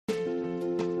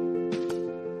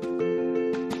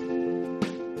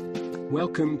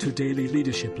Welcome to Daily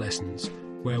Leadership Lessons,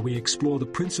 where we explore the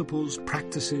principles,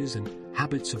 practices, and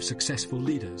habits of successful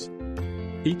leaders.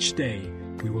 Each day,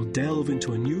 we will delve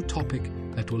into a new topic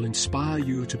that will inspire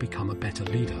you to become a better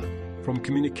leader. From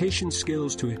communication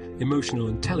skills to emotional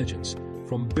intelligence,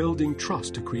 from building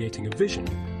trust to creating a vision,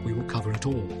 we will cover it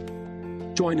all.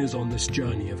 Join us on this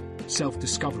journey of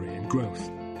self-discovery and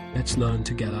growth. Let's learn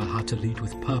together how to lead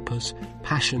with purpose,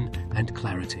 passion, and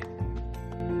clarity.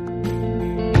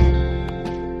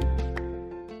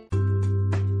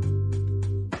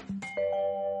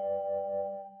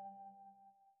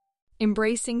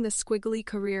 Embracing the squiggly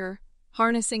career,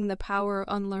 harnessing the power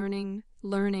of unlearning,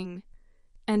 learning,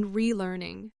 and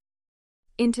relearning.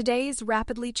 In today's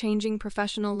rapidly changing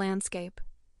professional landscape,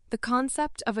 the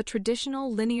concept of a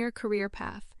traditional linear career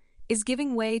path is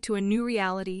giving way to a new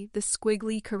reality, the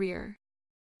squiggly career.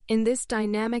 In this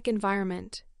dynamic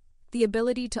environment, the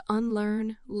ability to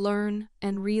unlearn, learn,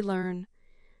 and relearn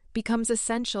becomes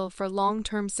essential for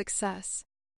long-term success.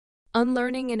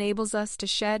 Unlearning enables us to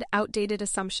shed outdated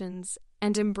assumptions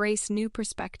and embrace new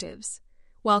perspectives,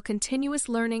 while continuous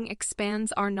learning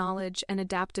expands our knowledge and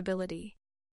adaptability.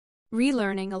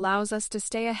 Relearning allows us to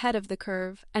stay ahead of the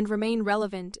curve and remain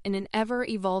relevant in an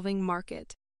ever-evolving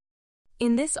market.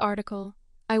 In this article,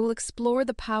 I will explore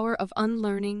the power of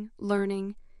unlearning,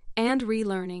 learning, and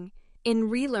relearning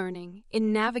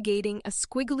in navigating a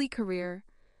squiggly career,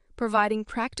 providing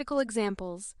practical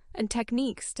examples and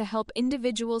techniques to help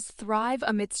individuals thrive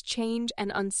amidst change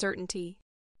and uncertainty.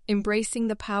 Embracing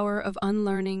the power of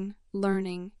unlearning,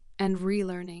 learning, and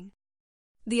relearning.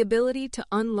 The ability to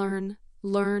unlearn,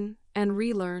 learn, and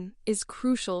relearn is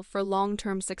crucial for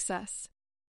long-term success.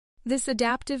 This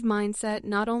adaptive mindset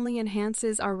not only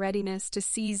enhances our readiness to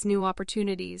seize new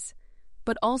opportunities,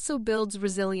 but also builds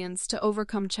resilience to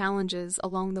overcome challenges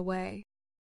along the way.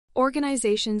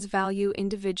 Organizations value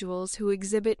individuals who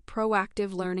exhibit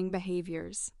proactive learning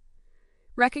behaviors,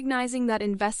 recognizing that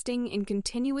investing in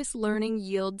continuous learning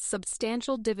yields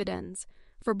substantial dividends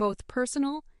for both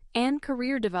personal and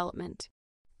career development.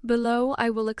 Below, I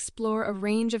will explore a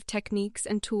range of techniques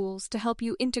and tools to help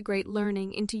you integrate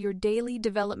learning into your daily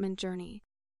development journey.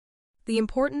 The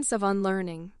importance of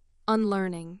unlearning.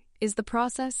 Unlearning is the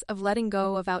process of letting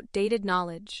go of outdated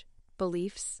knowledge,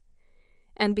 beliefs,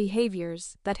 and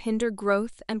behaviors that hinder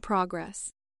growth and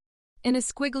progress. In a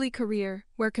squiggly career,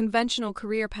 where conventional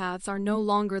career paths are no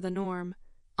longer the norm,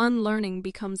 unlearning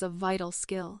becomes a vital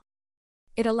skill.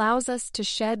 It allows us to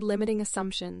shed limiting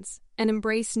assumptions and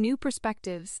embrace new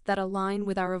perspectives that align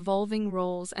with our evolving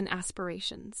roles and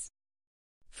aspirations.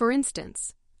 For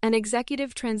instance, an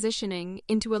executive transitioning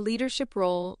into a leadership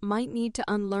role might need to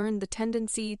unlearn the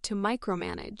tendency to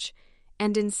micromanage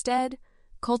and instead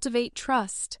cultivate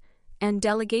trust and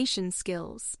delegation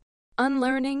skills.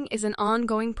 Unlearning is an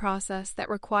ongoing process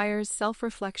that requires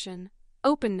self-reflection,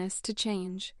 openness to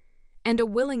change, and a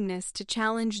willingness to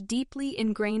challenge deeply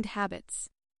ingrained habits.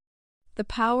 The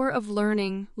power of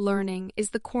learning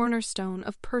is the cornerstone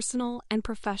of personal and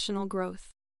professional growth.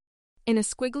 In a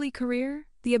squiggly career,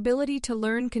 the ability to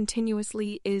learn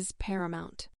continuously is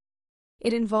paramount.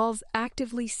 It involves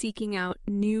actively seeking out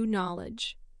new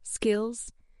knowledge,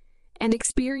 skills, and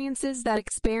experiences that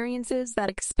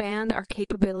expand our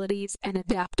capabilities and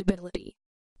adaptability.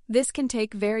 This can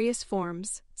take various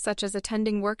forms, such as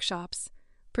attending workshops,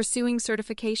 pursuing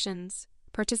certifications,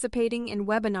 participating in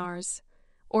webinars,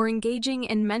 or engaging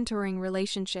in mentoring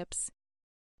relationships.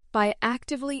 By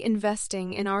actively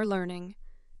investing in our learning,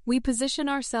 we position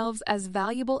ourselves as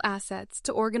valuable assets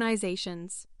to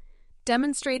organizations,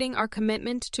 demonstrating our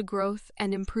commitment to growth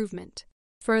and improvement.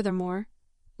 Furthermore,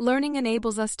 learning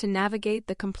enables us to navigate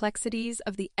the complexities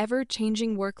of the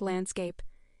ever-changing work landscape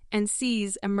and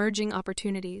seize emerging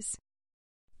opportunities.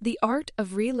 The art of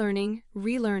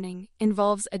relearning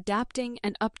involves adapting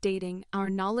and updating our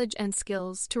knowledge and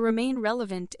skills to remain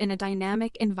relevant in a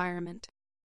dynamic environment.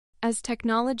 As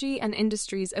technology and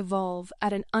industries evolve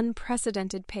at an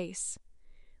unprecedented pace,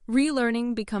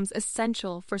 relearning becomes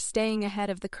essential for staying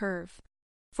ahead of the curve.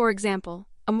 For example,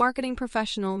 a marketing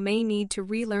professional may need to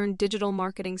relearn digital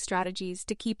marketing strategies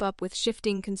to keep up with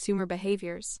shifting consumer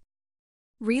behaviors.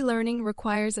 Relearning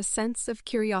requires a sense of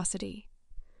curiosity,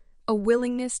 a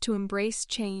willingness to embrace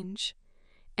change,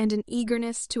 and an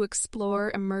eagerness to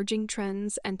explore emerging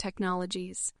trends and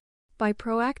technologies. By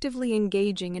proactively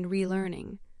engaging in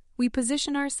relearning, we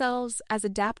position ourselves as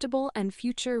adaptable and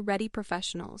future-ready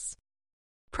professionals.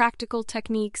 Practical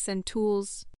techniques and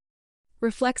tools.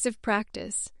 Reflexive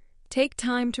practice. Take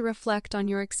time to reflect on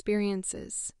your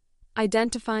experiences,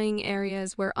 identifying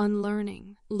areas where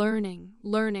unlearning,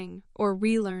 learning, or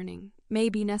relearning may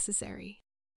be necessary.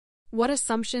 What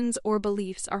assumptions or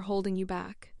beliefs are holding you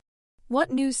back? What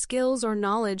new skills or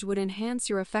knowledge would enhance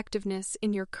your effectiveness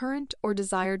in your current or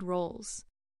desired roles?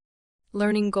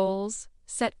 Learning goals.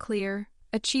 Set clear,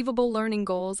 achievable learning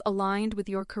goals aligned with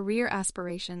your career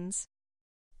aspirations.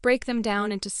 Break them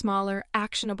down into smaller,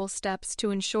 actionable steps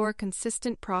to ensure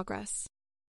consistent progress.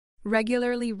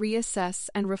 Regularly reassess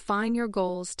and refine your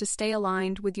goals to stay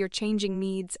aligned with your changing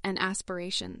needs and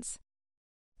aspirations.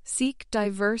 Seek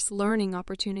diverse learning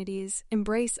opportunities.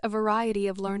 Embrace a variety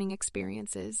of learning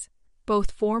experiences, both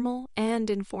formal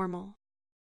and informal.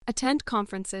 Attend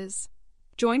conferences,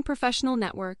 join professional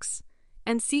networks,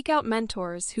 and seek out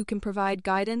mentors who can provide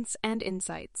guidance and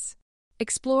insights.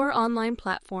 Explore online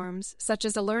platforms such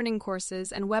as learning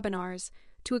courses and webinars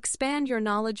to expand your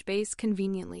knowledge base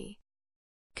conveniently.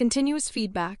 Continuous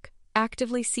feedback.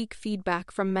 Actively seek feedback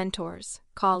from mentors,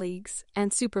 colleagues,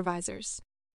 and supervisors.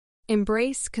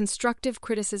 Embrace constructive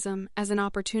criticism as an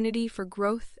opportunity for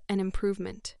growth and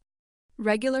improvement.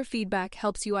 Regular feedback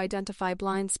helps you identify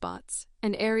blind spots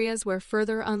and areas where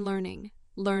further unlearning,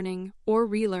 learning, or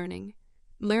relearning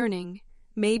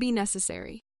may be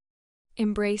necessary.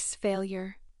 Embrace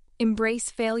failure. Embrace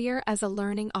failure as a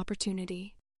learning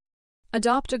opportunity.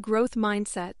 Adopt a growth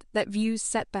mindset that views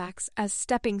setbacks as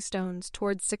stepping stones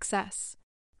towards success.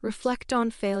 Reflect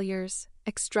on failures,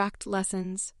 extract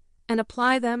lessons, and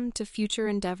apply them to future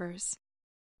endeavors.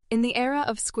 In the era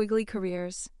of squiggly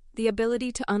careers, the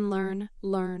ability to unlearn,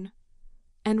 learn,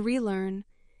 and relearn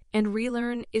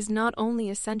is not only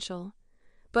essential,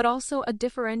 but also a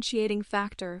differentiating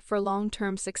factor for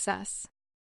long-term success.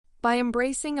 By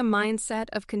embracing a mindset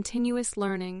of continuous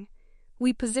learning,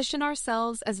 we position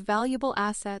ourselves as valuable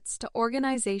assets to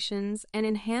organizations and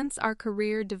enhance our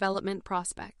career development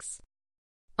prospects.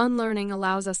 Unlearning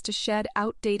allows us to shed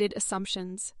outdated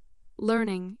assumptions.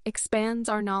 Learning expands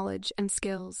our knowledge and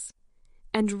skills,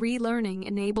 and relearning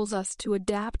enables us to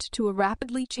adapt to a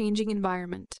rapidly changing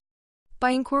environment.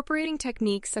 By incorporating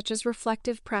techniques such as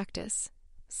reflective practice,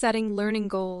 setting learning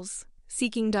goals,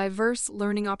 seeking diverse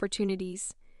learning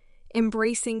opportunities,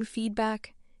 embracing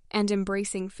feedback, and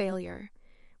embracing failure,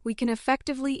 we can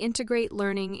effectively integrate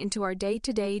learning into our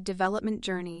day-to-day development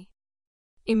journey.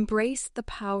 Embrace the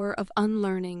power of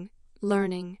unlearning,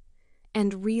 learning,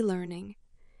 and relearning,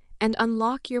 and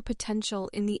unlock your potential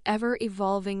in the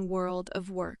ever-evolving world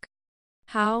of work.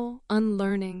 How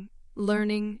unlearning,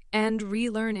 learning, and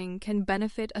relearning can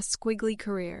benefit a squiggly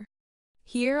career.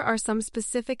 Here are some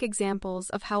specific examples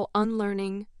of how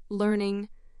unlearning, learning,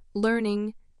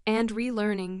 and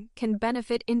relearning can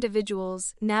benefit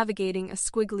individuals navigating a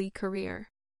squiggly career.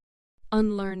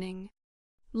 Unlearning.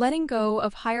 Letting go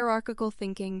of hierarchical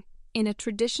thinking in a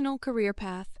traditional career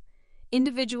path,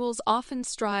 individuals often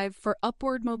strive for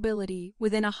upward mobility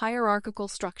within a hierarchical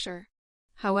structure.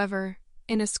 However,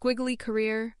 in a squiggly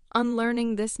career,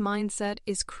 unlearning this mindset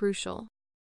is crucial.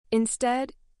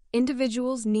 Instead,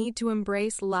 individuals need to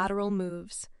embrace lateral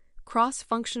moves,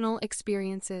 cross-functional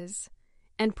experiences,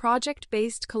 and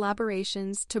project-based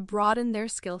collaborations to broaden their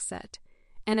skill set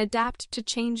and adapt to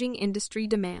changing industry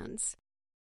demands.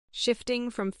 Shifting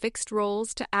from fixed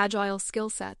roles to agile skill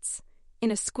sets, in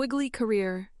a squiggly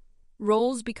career,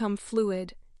 roles become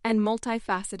fluid and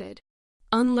multifaceted.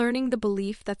 Unlearning the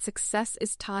belief that success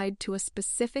is tied to a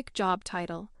specific job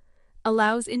title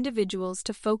allows individuals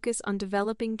to focus on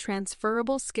developing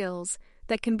transferable skills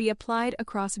that can be applied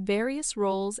across various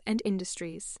roles and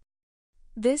industries.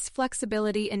 This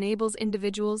flexibility enables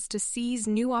individuals to seize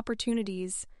new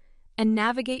opportunities and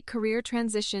navigate career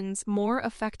transitions more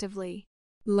effectively.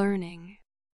 Learning.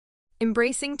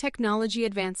 Embracing technology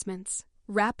advancements.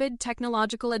 Rapid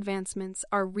technological advancements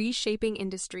are reshaping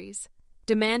industries,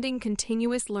 demanding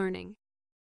continuous learning.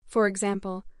 For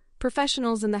example,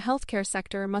 professionals in the healthcare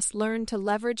sector must learn to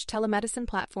leverage telemedicine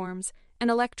platforms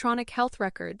and electronic health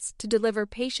records to deliver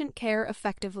patient care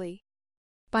effectively.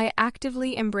 By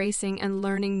actively embracing and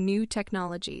learning new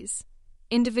technologies,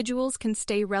 individuals can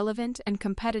stay relevant and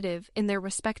competitive in their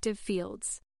respective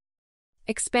fields.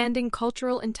 Expanding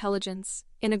cultural intelligence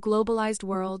in a globalized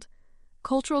world,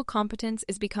 cultural competence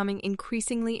is becoming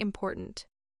increasingly important.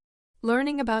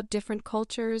 Learning about different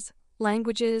cultures,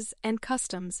 languages, and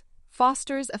customs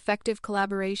fosters effective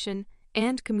collaboration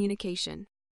and communication.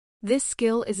 This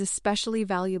skill is especially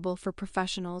valuable for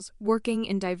professionals working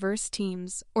in diverse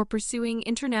teams or pursuing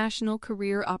international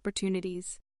career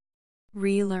opportunities.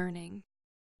 Relearning.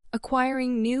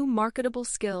 Acquiring new marketable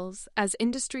skills as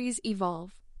industries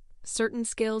evolve. Certain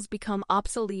skills become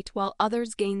obsolete while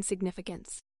others gain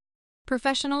significance.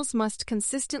 Professionals must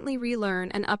consistently relearn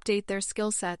and update their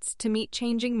skill sets to meet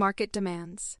changing market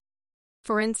demands.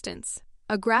 For instance,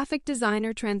 A graphic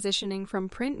designer transitioning from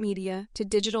print media to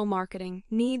digital marketing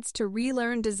needs to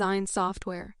relearn design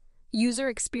software, user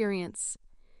experience,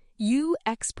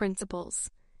 UX principles,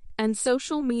 and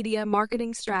social media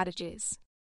marketing strategies.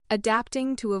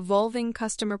 Adapting to evolving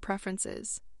customer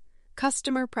preferences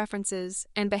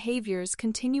and behaviors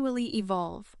continually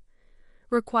evolve,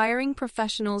 requiring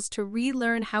professionals to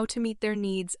relearn how to meet their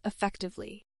needs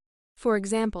effectively. For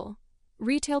example,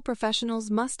 retail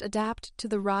professionals must adapt to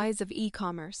the rise of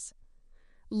e-commerce,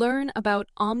 learn about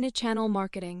omnichannel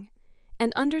marketing,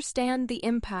 and understand the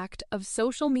impact of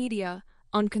social media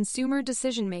on consumer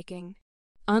decision-making.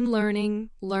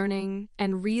 Unlearning, learning,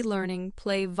 and relearning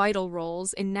play vital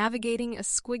roles in navigating a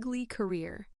squiggly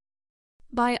career.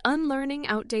 By unlearning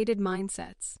outdated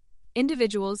mindsets,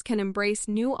 individuals can embrace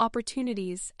new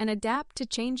opportunities and adapt to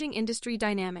changing industry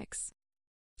dynamics.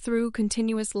 Through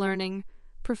continuous learning,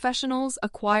 professionals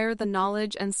acquire the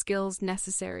knowledge and skills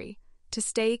necessary to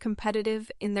stay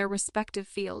competitive in their respective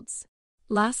fields.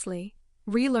 Lastly,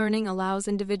 relearning allows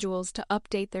individuals to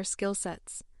update their skill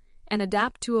sets and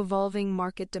adapt to evolving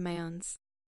market demands.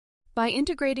 By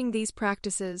integrating these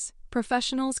practices,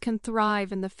 professionals can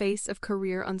thrive in the face of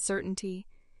career uncertainty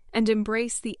and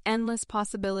embrace the endless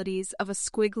possibilities of a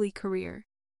squiggly career.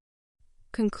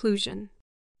 Conclusion.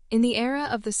 In the era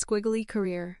of the squiggly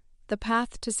career, the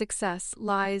path to success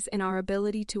lies in our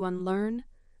ability to unlearn,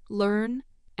 learn,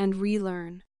 and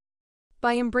relearn.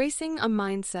 By embracing a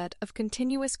mindset of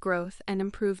continuous growth and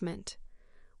improvement,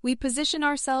 we position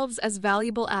ourselves as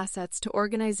valuable assets to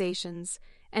organizations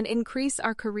and increase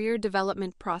our career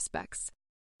development prospects.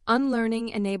 Unlearning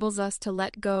enables us to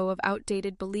let go of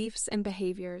outdated beliefs and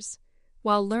behaviors,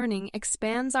 while learning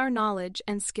expands our knowledge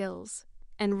and skills,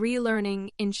 and relearning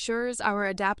ensures our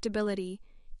adaptability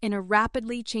in a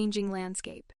rapidly changing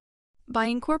landscape. By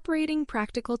incorporating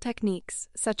practical techniques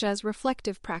such as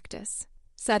reflective practice,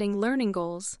 setting learning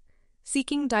goals,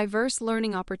 seeking diverse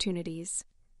learning opportunities,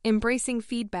 embracing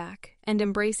feedback, and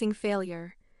embracing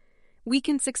failure, we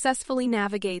can successfully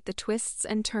navigate the twists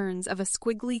and turns of a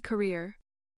squiggly career.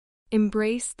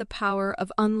 Embrace the power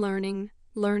of unlearning,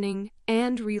 learning,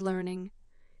 and relearning,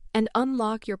 and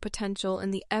unlock your potential in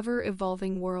the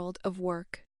ever-evolving world of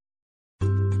work.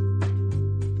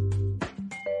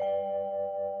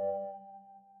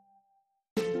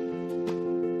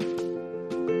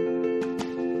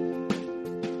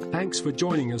 Thanks for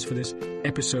joining us for this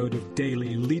episode of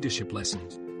Daily Leadership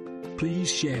Lessons.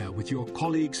 Please share with your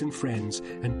colleagues and friends,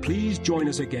 and please join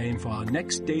us again for our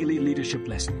next Daily Leadership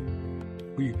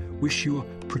Lesson. We wish you a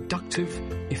productive,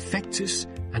 effective,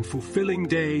 and fulfilling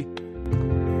day.